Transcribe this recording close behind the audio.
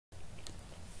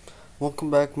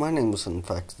Welcome back, my name is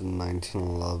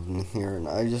Infected1911 here, and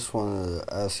I just wanted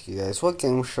to ask you guys, what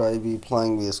game should I be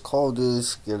playing? Because Call of Duty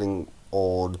is getting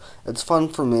old. It's fun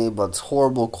for me, but it's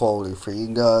horrible quality for you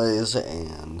guys,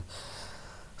 and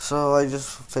so I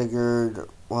just figured,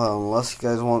 well, unless you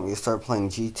guys want me to start playing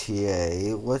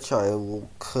GTA, which I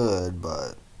could,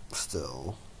 but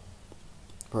still.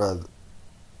 Rather,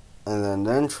 and then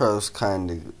the intros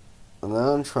the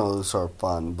intros are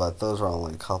fun, but those are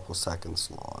only a couple seconds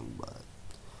long, but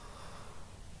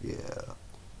yeah,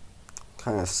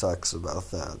 kind of sucks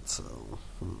about that, so,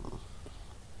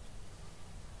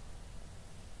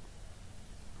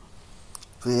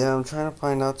 But yeah, I'm trying to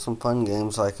find out some fun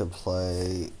games I could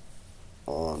play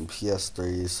on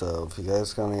PS3, so if you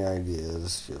guys got any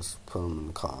ideas, just put them in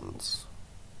the comments.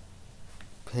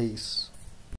 Peace.